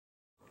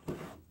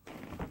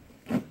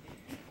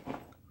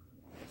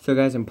So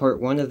guys, in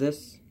part 1 of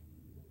this,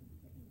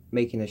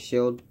 making a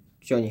shield,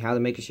 showing you how to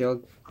make a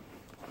shield,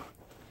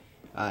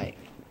 I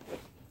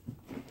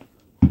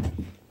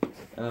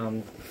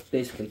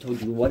basically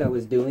told you what I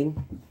was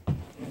doing,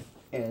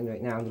 and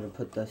right now I'm going to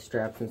put the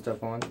straps and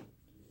stuff on.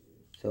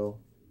 So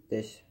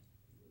this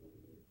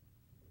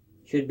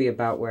should be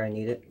about where I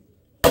need it.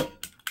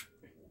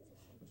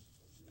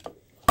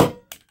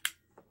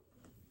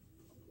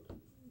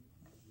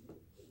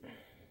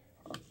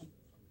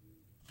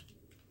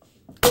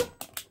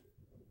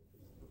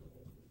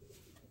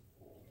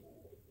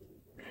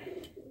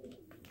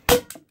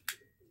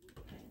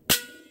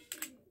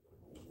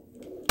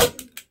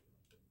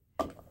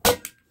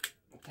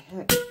 What the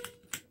heck?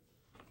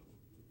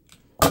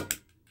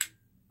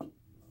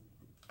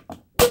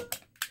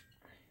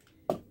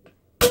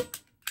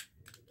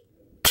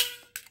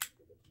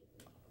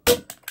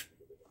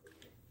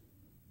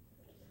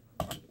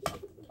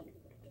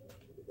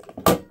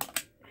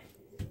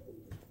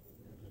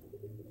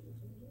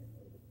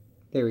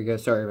 There we go,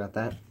 sorry about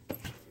that.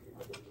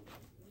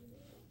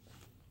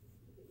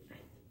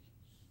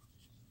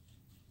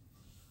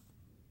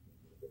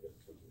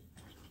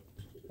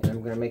 And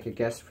I'm going to make a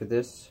guess for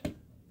this.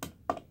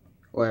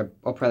 Or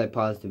I'll probably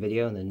pause the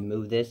video and then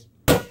move this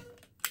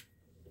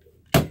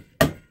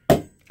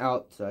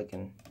out so I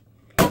can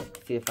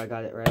see if I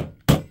got it right.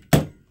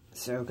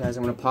 So guys,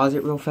 I'm going to pause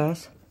it real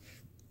fast.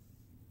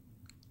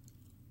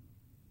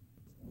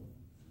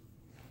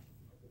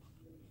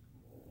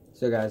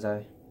 So guys,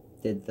 I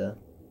did the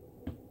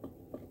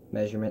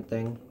measurement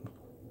thing.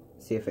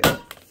 See if it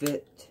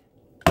fit.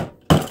 I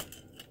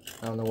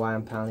don't know why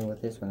I'm pounding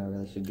with this one. I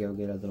really should go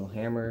get a little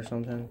hammer or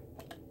something.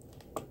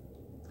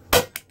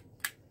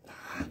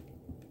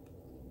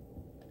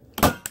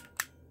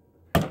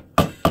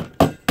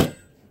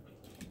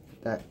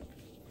 That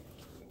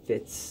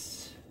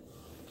fits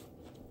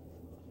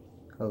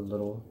a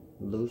little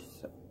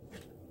loose.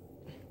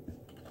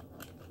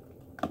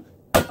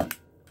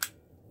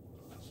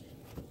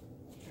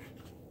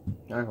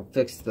 I'll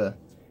fix the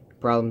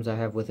problems I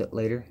have with it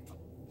later.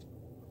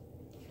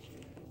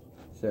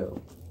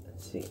 So,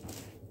 let's see.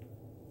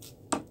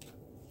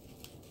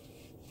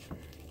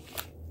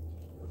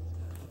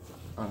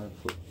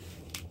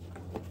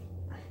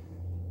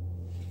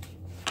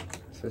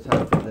 So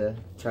time for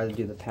try to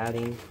do the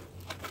padding.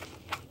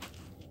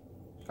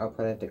 I'll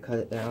probably have to cut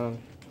it down.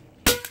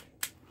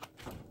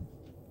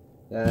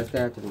 Yeah, that's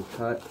gonna have to be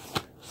cut.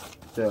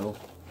 So,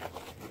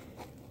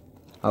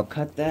 I'll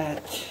cut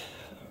that.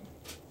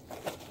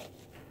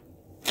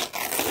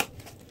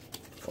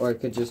 Or I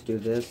could just do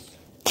this.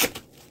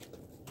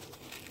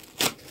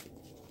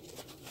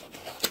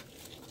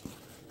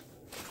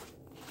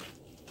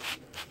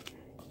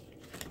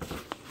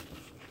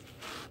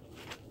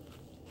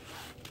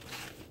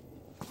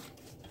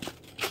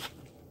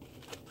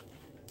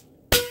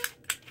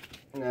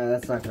 No,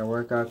 that's not going to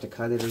work. I'll have to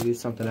cut it or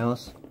use something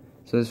else.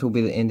 So this will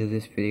be the end of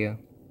this video.